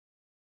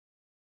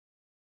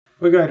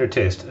We're going to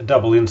test a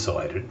double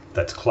insulated,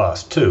 that's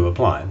class 2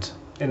 appliance,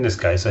 in this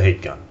case a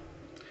heat gun.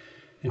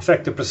 In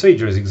fact, the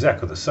procedure is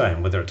exactly the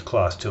same whether it's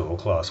class 2 or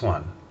class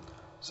 1.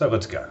 So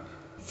let's go.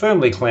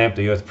 Firmly clamp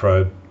the earth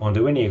probe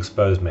onto any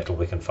exposed metal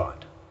we can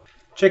find.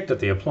 Check that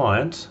the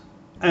appliance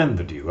and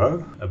the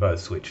duo are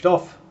both switched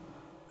off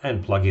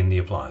and plug in the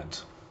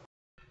appliance.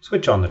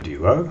 Switch on the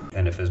duo,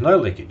 and if there's no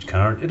leakage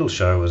current, it'll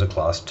show as a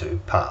class 2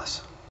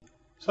 pass.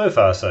 So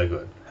far so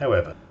good.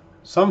 However,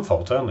 some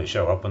faults only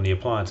show up when the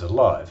appliance is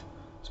live,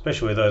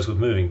 especially those with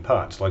moving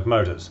parts like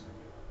motors.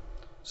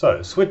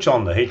 So switch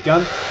on the heat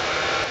gun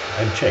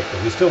and check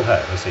that we still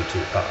have a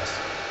C2 pass.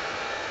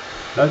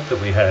 Note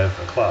that we have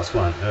a class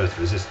 1 earth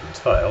resistance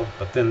fail,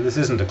 but then this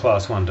isn't a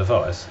class 1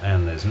 device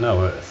and there's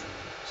no earth,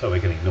 so we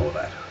can ignore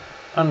that.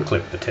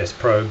 Unclip the test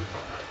probe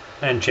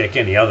and check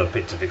any other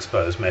bits of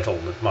exposed metal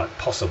that might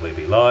possibly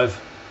be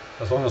live.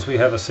 As long as we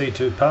have a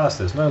C2 pass,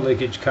 there's no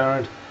leakage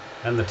current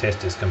and the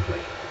test is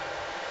complete.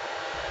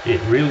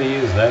 It really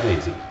is that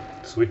easy.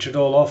 Switch it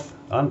all off,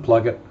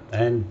 unplug it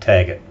and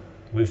tag it.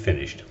 We've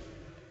finished.